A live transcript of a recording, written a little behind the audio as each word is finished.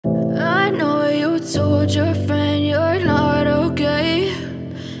told your friend you're not okay,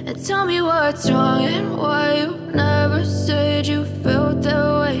 and tell me what's wrong and why you never said you felt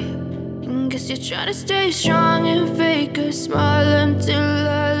that way. And guess you're trying to stay strong and fake a smile until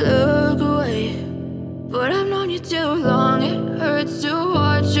I look away. But I've known you too long, it hurts to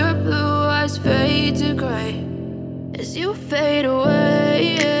watch your blue eyes fade to gray as you fade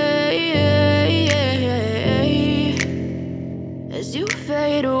away, as you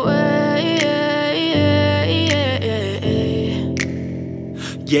fade away.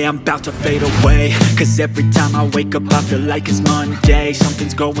 Yeah, I'm about to fade away, cause every time I wake up I feel like it's Monday.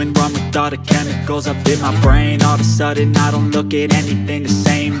 Something's going wrong with all the chemicals up in my brain. All of a sudden I don't look at anything the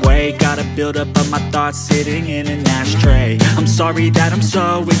same way. Gotta build up of my thoughts sitting in an ashtray. I'm sorry that I'm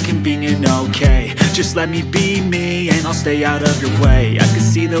so inconvenient, okay. Just let me be me and I'll stay out of your way. I can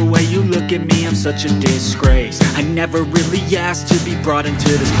see the way you look at me, I'm such a disgrace. I never really asked to be brought into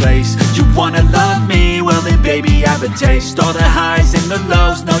this place. You wanna love me? Well then baby have a taste. All the highs and the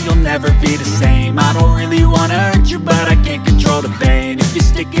lows, no, you'll never be the same. I don't really wanna hurt you, but I can't control the pain. If you're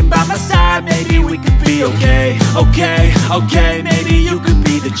sticking by my side, maybe we could be okay. Okay, maybe you could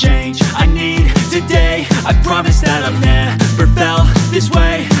be the change I need today. I promise that I've never felt this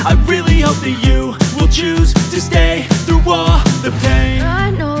way. I really hope that you will choose to stay through all the pain.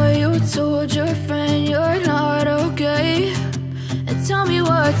 I know you told your friend you're not okay, and tell me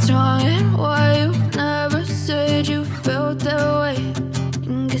what's wrong and why you never said you felt that way.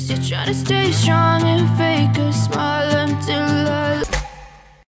 Guess you're trying to stay strong and fake a smile until I...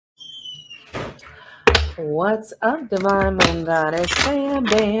 What's up, Divine Moon Goddess? Bam,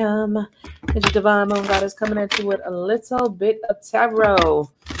 bam. It's your Divine Moon Goddess coming at you with a little bit of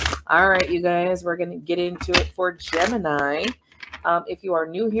tarot. All right, you guys, we're going to get into it for Gemini. If you are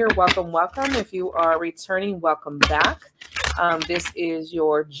new here, welcome, welcome. If you are returning, welcome back. This is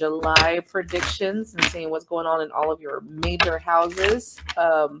your July predictions and seeing what's going on in all of your major houses.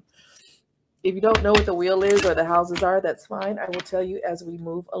 If you don't know what the wheel is or the houses are, that's fine. I will tell you as we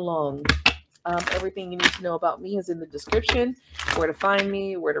move along. Everything you need to know about me is in the description. Where to find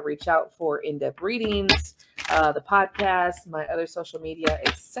me, where to reach out for in-depth readings, the podcast, my other social media,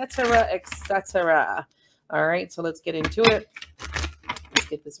 etc., etc. All right, so let's get into it. Let's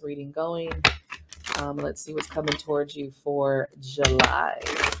get this reading going. Let's see what's coming towards you for July.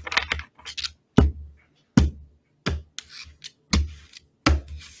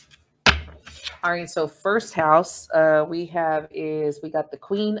 All right, so first house we got the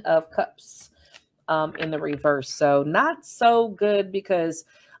Queen of Cups in the reverse. So not so good because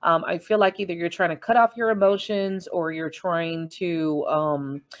I feel like either you're trying to cut off your emotions or you're trying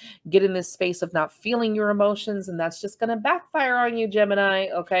to get in this space of not feeling your emotions, and that's just going to backfire on you, Gemini,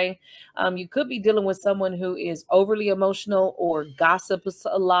 okay? You could be dealing with someone who is overly emotional or gossips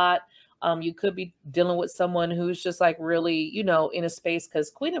a lot. You could be dealing with someone who's just like really, you know, in a space, because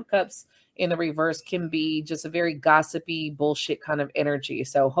Queen of Cups in the reverse can be just a very gossipy bullshit kind of energy.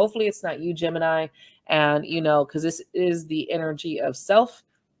 So hopefully it's not you, Gemini, and, you know, because this is the energy of self.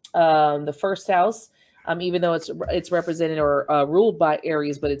 The first house, even though it's represented or ruled by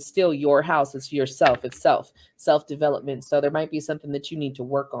Aries, but it's still your house. It's yourself. It's self-development. So there might be something that you need to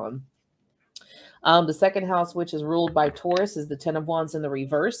work on. The second house, which is ruled by Taurus, is the Ten of Wands in the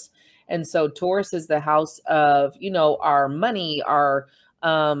reverse. And so Taurus is the house of, you know, our money, our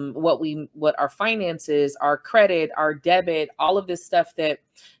what our finances, our credit, our debit, all of this stuff that,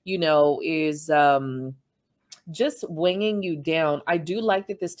 you know, is just weighing you down. I do like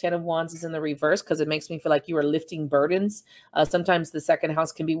that this Ten of Wands is in the reverse because it makes me feel like you are lifting burdens. Sometimes the second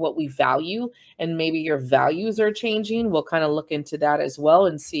house can be what we value, and maybe your values are changing. We'll kind of look into that as well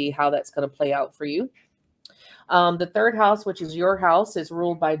and see how that's going to play out for you. The third house, which is your house, is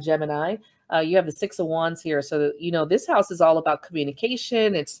ruled by Gemini. You have the Six of Wands here. So, you know, this house is all about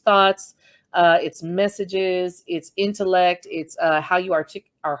communication, it's thoughts, it's messages, it's intellect, it's how you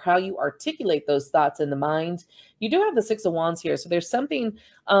articulate those thoughts in the mind. You do have the Six of Wands here. So there's something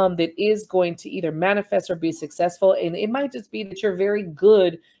that is going to either manifest or be successful. And it might just be that you're very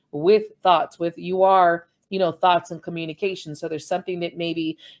good with thoughts, you know, thoughts and communication. So there's something that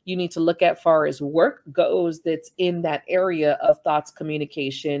maybe you need to look at far as work goes that's in that area of thoughts,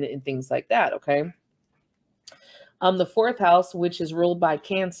 communication, and things like that, okay? The fourth house, which is ruled by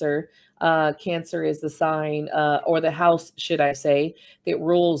Cancer. Cancer is the sign, or the house, should I say, that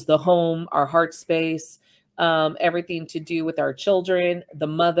rules the home, our heart space, everything to do with our children, the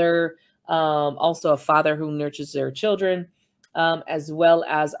mother, also a father who nurtures their children. as well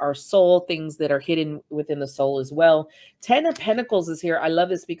as our soul, things that are hidden within the soul as well. 10 of Pentacles is here. I love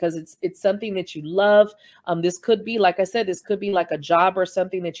this because it's something that you love. This could be, like I said, this could be like a job or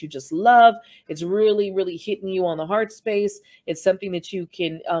something that you just love. It's really, really hitting you on the heart space. It's something that you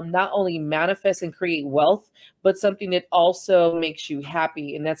can not only manifest and create wealth, but something that also makes you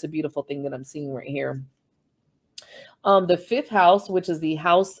happy. And that's a beautiful thing that I'm seeing right here. The 5th house, which is the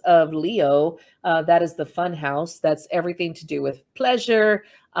house of Leo, that is the fun house. That's everything to do with pleasure,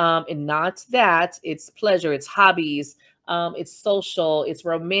 and not that. It's pleasure, it's hobbies, it's social, it's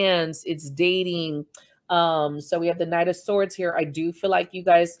romance, it's dating. So we have the Knight of Swords here. I do feel like you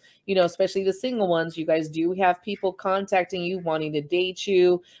guys, you know, especially the single ones, you guys do have people contacting you, wanting to date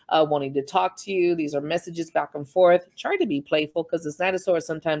you, wanting to talk to you. These are messages back and forth. Try to be playful, because this Knight of Swords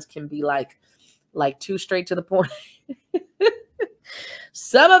sometimes can be like too straight to the point.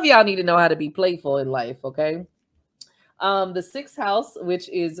 Some of y'all need to know how to be playful in life, okay? The 6th house, which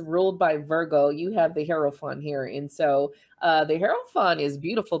is ruled by Virgo, you have the Hierophant here. And so the Hierophant is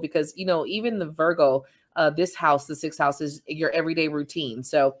beautiful because, you know, even the Virgo, this house, the 6th house, is your everyday routine.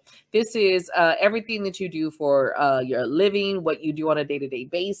 So this is everything that you do for your living, what you do on a day-to-day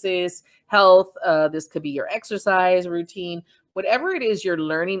basis, health. This could be your exercise routine, whatever it is you're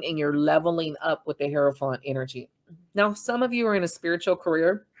learning and you're leveling up with the Hierophant energy. Now, some of you are in a spiritual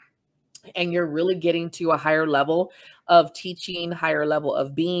career and you're really getting to a higher level of teaching, higher level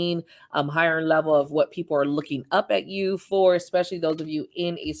of being, higher level of what people are looking up at you for, especially those of you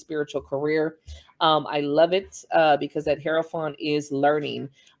in a spiritual career. I love it because that Hierophant is learning.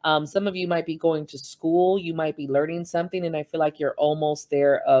 Some of you might be going to school, you might be learning something, and I feel like you're almost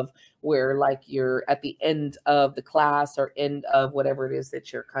there of where like you're at the end of the class or end of whatever it is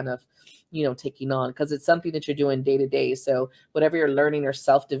that you're kind of, you know, taking on, because it's something that you're doing day to day. So whatever you're learning or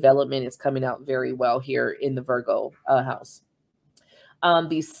self-development is coming out very well here in the Virgo house.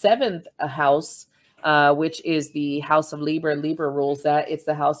 The 7th house, which is the house of Libra. Libra rules that. It's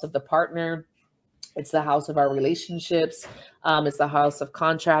the house of the partner. It's the house of our relationships. It's the house of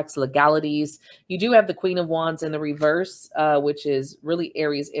contracts, legalities. You do have the Queen of Wands in the reverse, which is really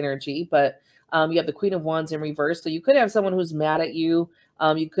Aries energy, but you have the Queen of Wands in reverse. So you could have someone who's mad at you.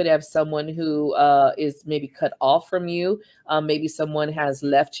 You could have someone who is maybe cut off from you. Maybe someone has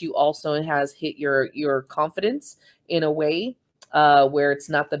left you also and has hit your confidence in a way where it's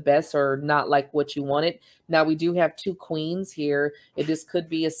not the best or not like what you wanted. Now, we do have 2 queens here. This could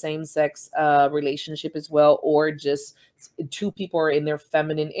be a same-sex relationship as well, or just 2 people are in their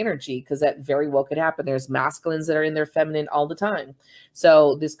feminine energy, because that very well could happen. There's masculines that are in their feminine all the time.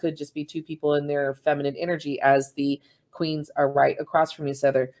 So this could just be 2 people in their feminine energy as the queens are right across from each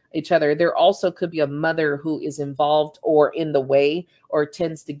other. There also could be a mother who is involved or in the way or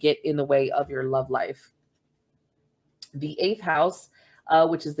tends to get in the way of your love life. The 8th house,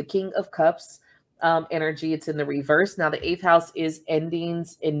 which is the King of Cups energy, it's in the reverse. Now, the 8th house is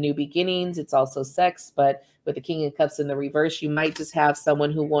endings and new beginnings. It's also sex, but with the King of Cups in the reverse, you might just have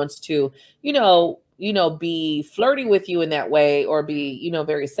someone who wants to, be flirty with you in that way, or be,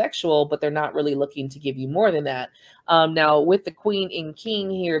 very sexual, but they're not really looking to give you more than that. Now, with the Queen and King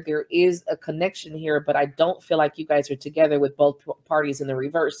here, there is a connection here, but I don't feel like you guys are together with both parties in the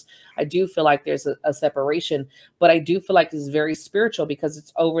reverse. I do feel like there's a separation, but I do feel like it's very spiritual because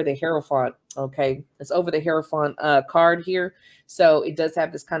it's over the Hierophant. Okay, it's over the Hierophant card here. So it does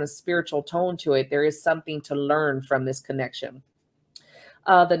have this kind of spiritual tone to it. There is something to learn from this connection.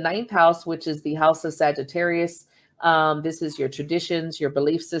 The 9th house, which is the house of Sagittarius. This is your traditions, your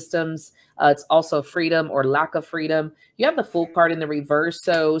belief systems. It's also freedom or lack of freedom. You have the Fool card in the reverse.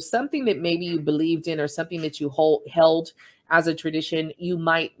 So something that maybe you believed in or something that you held as a tradition, you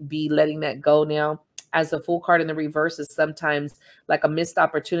might be letting that go now. As the Fool card in the reverse is sometimes like a missed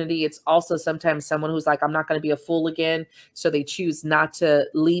opportunity. It's also sometimes someone who's like, I'm not going to be a fool again. So they choose not to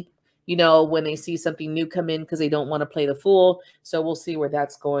leap, when they see something new come in because they don't want to play the fool. So we'll see where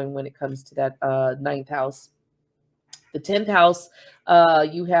that's going when it comes to that 9th house. The 10th house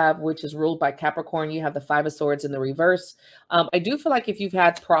you have, which is ruled by Capricorn, you have the 5 of Swords in the reverse. I do feel like if you've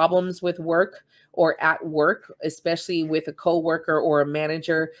had problems with work or at work, especially with a coworker or a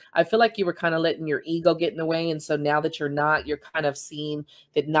manager, I feel like you were kind of letting your ego get in the way. And so now that you're not, you're kind of seeing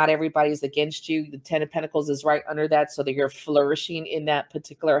that not everybody's against you. The 10 of Pentacles is right under that, so that you're flourishing in that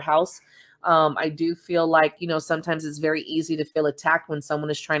particular house. I do feel like, sometimes it's very easy to feel attacked when someone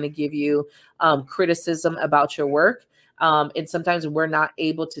is trying to give you criticism about your work. And sometimes we're not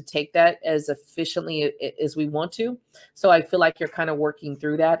able to take that as efficiently as we want to. So I feel like you're kind of working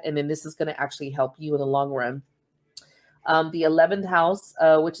through that. And then this is going to actually help you in the long run. The 11th house,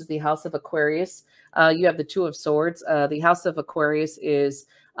 which is the house of Aquarius, you have the Two of Swords. The house of Aquarius is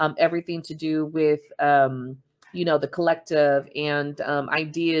everything to do with, you know, the collective and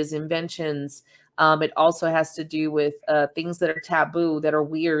ideas, inventions. It also has to do with things that are taboo, that are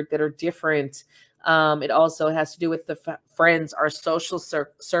weird, that are different. It also has to do with the friends, our social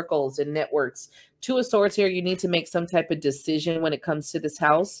circles and networks. Two of Swords here, you need to make some type of decision when it comes to this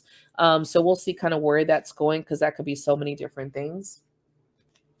house. So we'll see kind of where that's going, because that could be so many different things.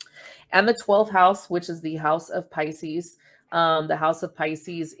 And the 12th house, which is the house of Pisces. The house of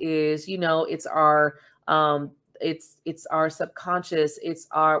Pisces is, you know, it's our it's our subconscious, it's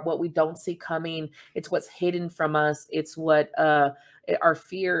what we don't see coming, it's what's hidden from us, it's what our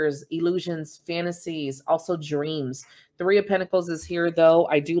fears, illusions, fantasies, also dreams. Three of Pentacles is here, though.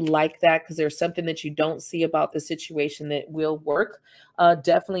 I do like that, because there's something that you don't see about the situation that will work.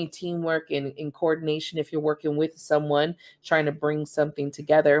 Definitely teamwork and coordination if you're working with someone trying to bring something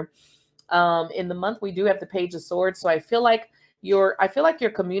together. In the month, we do have the Page of Swords, so I feel like your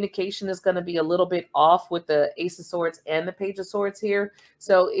communication is going to be a little bit off with the Ace of Swords and the Page of Swords here.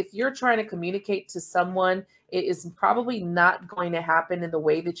 So if you're trying to communicate to someone, it is probably not going to happen in the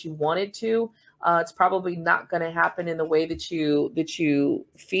way that you want it to. It's probably not going to happen in the way that you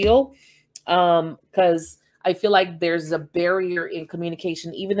feel, because I feel like there's a barrier in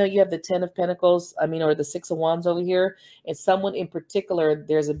communication, even though you have the 10 of Pentacles, or the 6 of Wands over here, and someone in particular,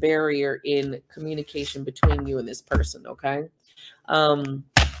 there's a barrier in communication between you and this person, okay?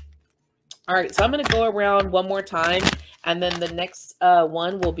 All right, so I'm going to go around one more time, and then the next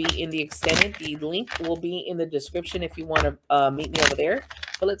one will be in the extended. The link will be in the description if you want to meet me over there.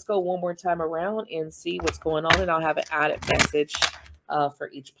 But let's go one more time around and see what's going on, and I'll have an added message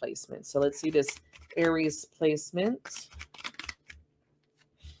for each placement. So let's see this Aries placement.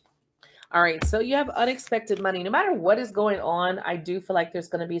 All right, so you have unexpected money. No matter what is going on, I do feel like there's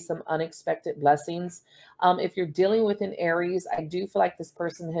going to be some unexpected blessings. If you're dealing with an Aries, I do feel like this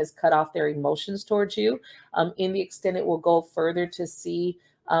person has cut off their emotions towards you. In the extended, we'll go further to see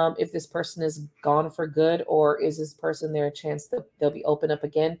if this person is gone for good, or is this person there a chance that they'll be open up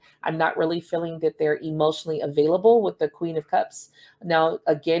again. I'm not really feeling that they're emotionally available with the Queen of Cups. Now,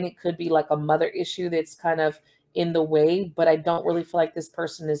 again, it could be like a mother issue that's kind of in the way, but I don't really feel like this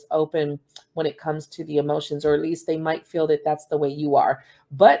person is open when it comes to the emotions, or at least they might feel that that's the way you are.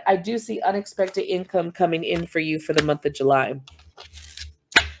 But I do see unexpected income coming in for you for the month of July.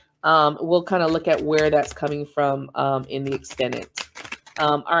 We'll kind of look at where that's coming from in the extended.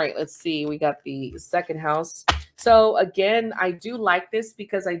 All right, let's see. We got the second house. So again, I do like this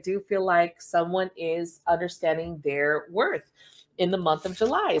because I do feel like someone is understanding their worth in the month of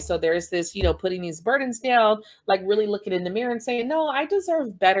July. So there's this, putting these burdens down, like really looking in the mirror and saying, no, I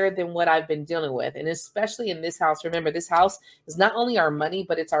deserve better than what I've been dealing with. And especially in this house, remember, this house is not only our money,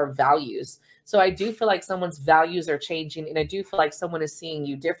 but it's our values. So I do feel like someone's values are changing, and I do feel like someone is seeing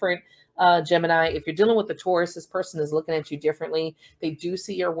you different. Gemini, if you're dealing with the Taurus, this person is looking at you differently. They do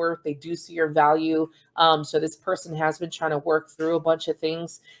see your worth. They do see your value. So this person has been trying to work through a bunch of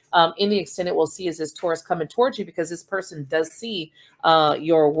things. In the extended, we'll see is this Taurus coming towards you, because this person does see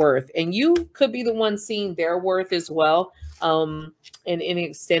your worth, and you could be the one seeing their worth as well. And in the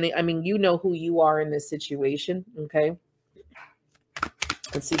extended, you know who you are in this situation. Okay.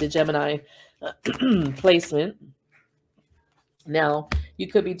 Let's see the Gemini placement. Now, you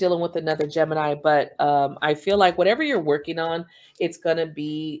could be dealing with another Gemini, but I feel like whatever you're working on, it's going to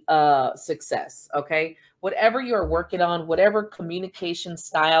be success, okay? Whatever you're working on, whatever communication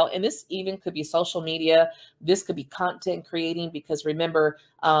style, and this even could be social media, this could be content creating, because remember,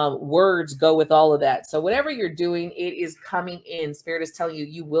 words go with all of that. So whatever you're doing, it is coming in. Spirit is telling you,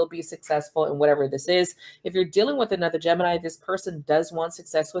 you will be successful in whatever this is. If you're dealing with another Gemini, this person does want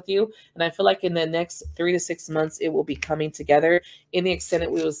success with you. And I feel like in the next 3 to 6 months, it will be coming together. In the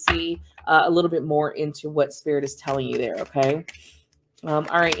extended, we will see a little bit more into what Spirit is telling you there, okay? All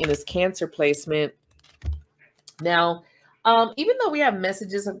right, in this Cancer placement, now, even though we have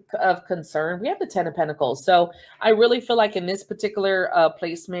messages of concern, we have the 10 of Pentacles. So I really feel like in this particular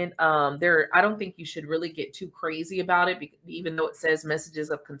placement, I don't think you should really get too crazy about it, even though it says messages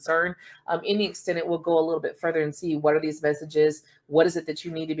of concern. In the extended, we'll go a little bit further and see what are these messages, what is it that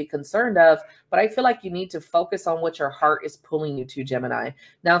you need to be concerned of. But I feel like you need to focus on what your heart is pulling you to, Gemini.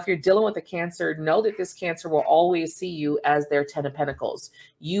 Now, if you're dealing with a Cancer, know that this Cancer will always see you as their 10 of Pentacles.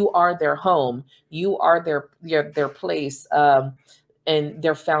 You are their home. You are their place. And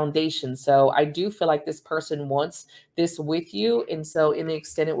their foundation. So I do feel like this person wants this with you. And so in the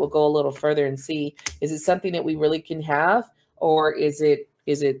extended, we'll go a little further and see, is it something that we really can have, or is it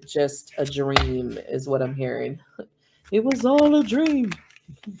just a dream, is what I'm hearing. It was all a dream.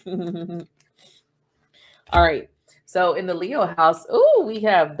 All right. So in the Leo house, oh, we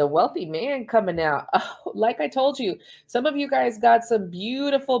have the wealthy man coming out. Oh, like I told you, some of you guys got some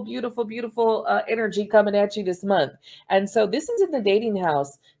beautiful, beautiful, beautiful energy coming at you this month. And so this is in the dating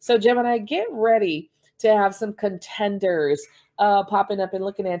house. So Gemini, get ready to have some contenders popping up and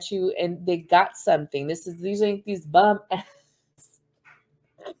looking at you, and they got something. These ain't these bum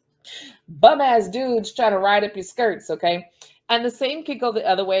ass dudes trying to ride up your skirts, okay? And the same could go the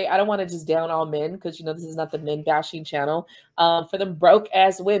other way. I don't want to just down all men because, you know, this is not the men bashing channel. For them broke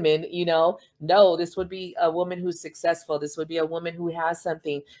ass women, you know, no, this would be a woman who's successful. This would be a woman who has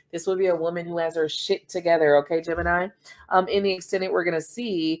something. This would be a woman who has her shit together. Okay, Gemini. In the extended, we're going to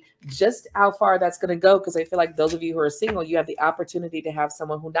see just how far that's going to go, because I feel like those of you who are single, you have the opportunity to have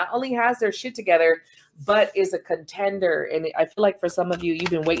someone who not only has their shit together, but is a contender. And I feel like for some of you, you've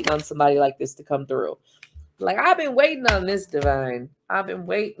been waiting on somebody like this to come through. Like, I've been waiting on this, divine. I've been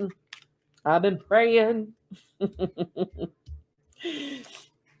waiting. I've been praying.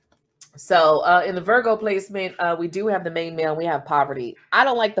 So in the Virgo placement, we do have the main male. We have poverty. I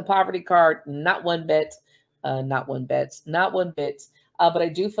don't like the poverty card. Not one bit. Not one bit. Not one bit. But I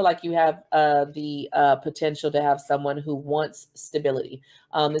do feel like you have the potential to have someone who wants stability.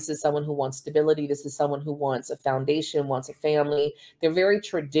 This is someone who wants stability. This is someone who wants a foundation, wants a family. They're very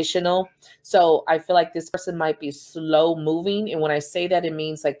traditional. So I feel like this person might be slow moving. And when I say that, it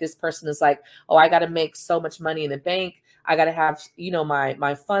means like this person is like, oh, I got to make so much money in the bank. I got to have, you know,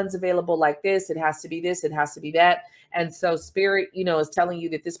 my funds available like this. It has to be this. It has to be that. And so spirit, you know, is telling you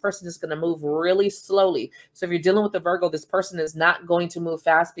that this person is going to move really slowly. So if you're dealing with a Virgo, this person is not going to move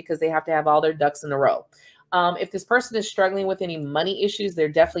fast because they have to have all their ducks in a row. If this person is struggling with any money issues, they're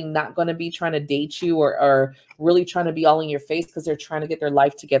definitely not going to be trying to date you or really trying to be all in your face, because they're trying to get their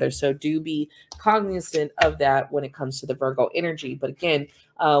life together. So do be cognizant of that when it comes to the Virgo energy. But again,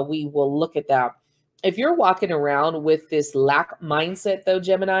 we will look at that. If you're walking around with this lack mindset, though,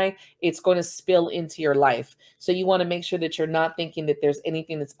 Gemini, it's going to spill into your life. So you want to make sure that you're not thinking that there's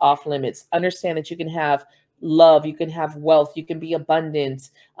anything that's off limits. Understand that you can have love, you can have wealth, you can be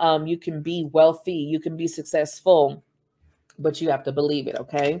abundant, you can be wealthy, you can be successful, but you have to believe it,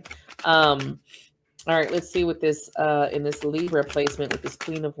 okay? All right, let's see what this, in this Libra placement with this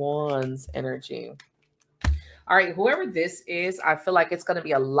Queen of Wands energy. All right, whoever this is, I feel like it's going to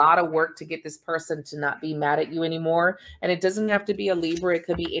be a lot of work to get this person to not be mad at you anymore. And it doesn't have to be a Libra. It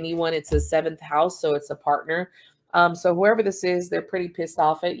could be anyone. It's a 7th house, so it's a partner. So whoever this is, they're pretty pissed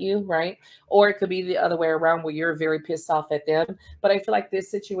off at you, right? Or it could be the other way around where you're very pissed off at them. But I feel like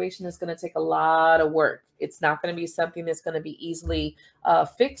this situation is going to take a lot of work. It's not going to be something that's going to be easily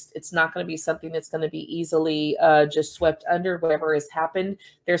fixed. It's not going to be something that's going to be easily just swept under. Whatever has happened,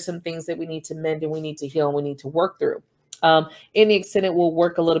 there's some things that we need to mend and we need to heal and we need to work through. In the extended will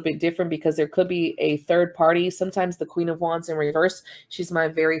work a little bit different because there could be a third party. Sometimes the Queen of Wands in reverse, she's my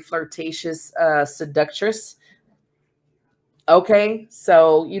very flirtatious seductress. Okay,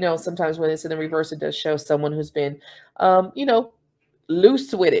 so, you know, sometimes when it's in the reverse, it does show someone who's been, you know,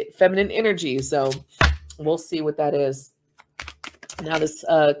 loose with it, feminine energy. So we'll see what that is. Now this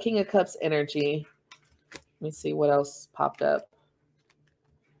King of Cups energy. Let me see what else popped up.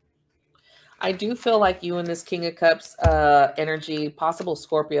 I do feel like you in this King of Cups energy, possible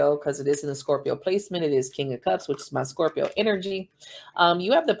Scorpio, because it is in the Scorpio placement. It is King of Cups, which is my Scorpio energy.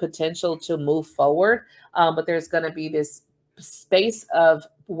 You have the potential to move forward, but there's going to be this space of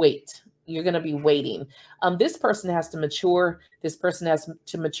wait. You're going to be waiting. This person has to mature. This person has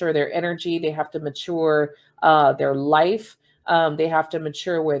to mature their energy. They have to mature their life. They have to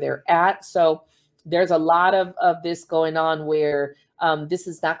mature where they're at. So there's a lot of this going on where this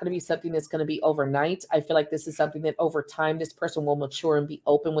is not going to be something that's going to be overnight. I feel like this is something that over time, this person will mature and be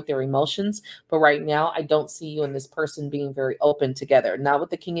open with their emotions. But right now, I don't see you and this person being very open together. Not with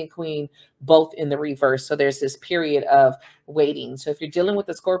the King and Queen, both in the reverse. So there's this period of waiting. So if you're dealing with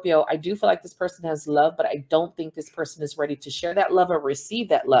a Scorpio, I do feel like this person has love, but I don't think this person is ready to share that love or receive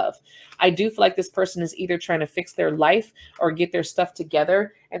that love. I do feel like this person is either trying to fix their life or get their stuff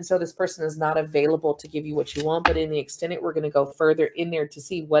together. And so this person is not available to give you what you want. But in the extended, we're going to go further in there to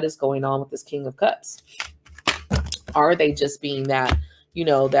see what is going on with this King of Cups. Are they just being that, you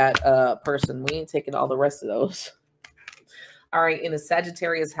know, that person? We ain't taking all the rest of those. All right, in the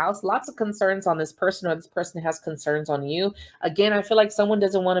Sagittarius house, lots of concerns on this person, or this person has concerns on you. Again, I feel like someone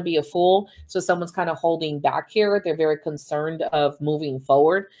doesn't want to be a fool. So someone's kind of holding back here. They're very concerned of moving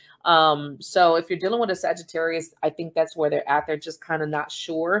forward. So if you're dealing with a Sagittarius, I think that's where they're at. They're just kind of not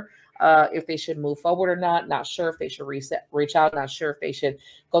sure if they should move forward or not. Not sure if they should reach out. Not sure if they should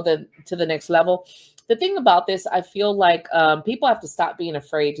go to the next level. the thing about this, I feel like people have to stop being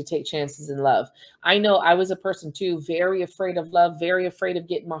afraid to take chances in love. I know I was a person too, very afraid of love, very afraid of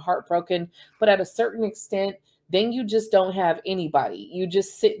getting my heart broken. But at a certain extent, then you just don't have anybody. You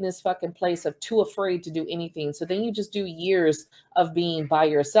just sit in this fucking place of too afraid to do anything. So then you just do years of being by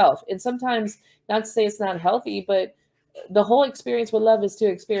yourself. And sometimes, not to say it's not healthy, but the whole experience with love is to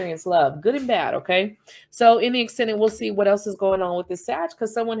experience love, good and bad. Okay. So in the extended, we'll see what else is going on with this Sag,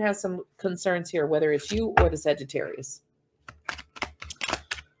 because someone has some concerns here, whether it's you or the Sagittarius.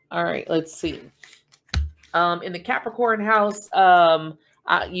 All right, let's see. In the Capricorn house,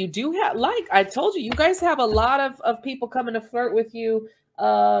 you do have, like I told you, you guys have a lot of people coming to flirt with you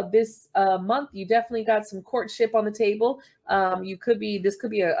this month. You definitely got some courtship on the table. This could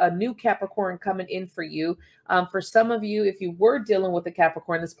be a new Capricorn coming in for you. For some of you, if you were dealing with a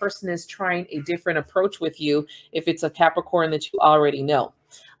Capricorn, this person is trying a different approach with you if it's a Capricorn that you already know.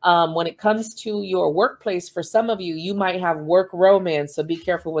 When it comes to your workplace, for some of you, you might have work romance. So be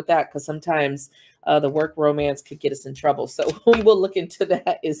careful with that, because sometimes the work romance could get us in trouble. So we will look into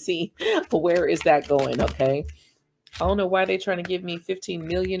that and see where is that going. Okay. I don't know why they're trying to give me 15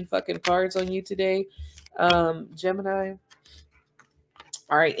 million fucking cards on you today, Gemini.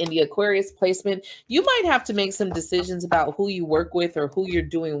 All right, in the Aquarius placement, you might have to make some decisions about who you work with or who you're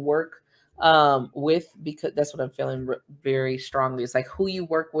doing work with, because that's what I'm feeling very strongly. It's like who you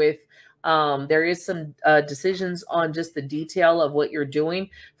work with. There is some decisions on just the detail of what you're doing.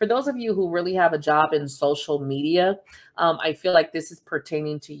 For those of you who really have a job in social media, I feel like this is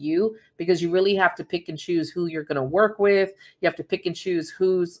pertaining to you, because you really have to pick and choose who you're going to work with. You have to pick and choose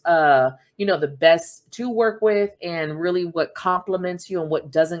who's, the best to work with, and really what complements you and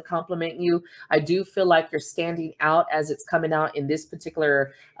what doesn't compliment you. I do feel like you're standing out as it's coming out in this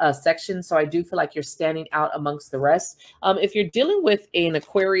particular section. So I do feel like you're standing out amongst the rest. If you're dealing with an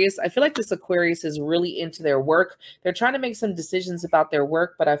Aquarius, I feel like this Aquarius is really into their work. They're trying to make some decisions about their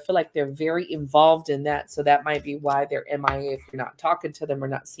work, but I feel like they're very involved in that. So that might be why they're MIA if you're not talking to them or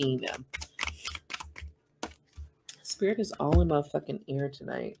not seeing them. Spirit is all in my fucking ear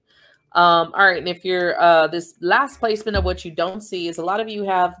tonight. All right. And if you're this last placement of what you don't see is a lot of you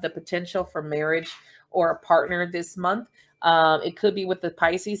have the potential for marriage or a partner this month. It could be with the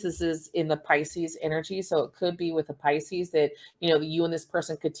Pisces. This is in the Pisces energy. So it could be with the Pisces that, you and this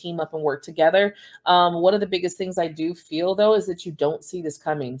person could team up and work together. One of the biggest things I do feel, though, is that you don't see this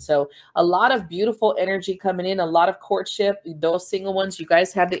coming. So a lot of beautiful energy coming in, a lot of courtship. Those single ones, you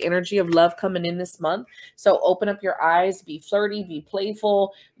guys have the energy of love coming in this month. So open up your eyes, be flirty, be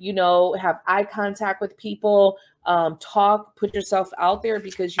playful, have eye contact with people, talk, put yourself out there,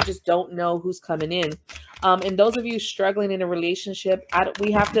 because you just don't know who's coming in. And those of you struggling in a relationship,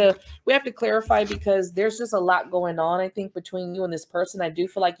 we have to clarify, because there's just a lot going on, I think, between you and this person. I do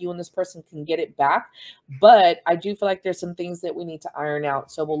feel like you and this person can get it back, but I do feel like there's some things that we need to iron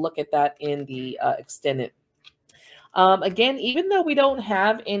out. So we'll look at that in the extended. Again, even though we don't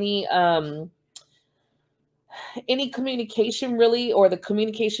have any communication really, or the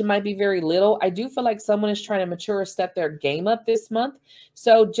communication might be very little, I do feel like someone is trying to mature or step their game up this month.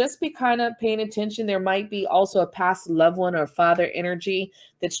 So just be kind of paying attention. There might be also a past loved one or father energy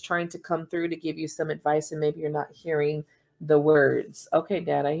that's trying to come through to give you some advice, and maybe you're not hearing the words. Okay,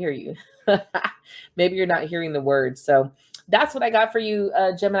 Dad, I hear you. Maybe you're not hearing the words. So that's what I got for you,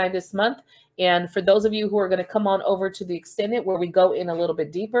 Gemini, this month. And for those of you who are going to come on over to the extended, where we go in a little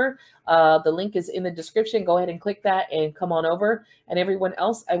bit deeper, the link is in the description. Go ahead and click that and come on over. And everyone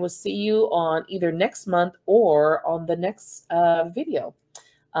else, I will see you on either next month or on the next video.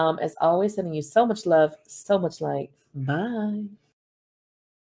 As always, sending you so much love, so much light. Bye.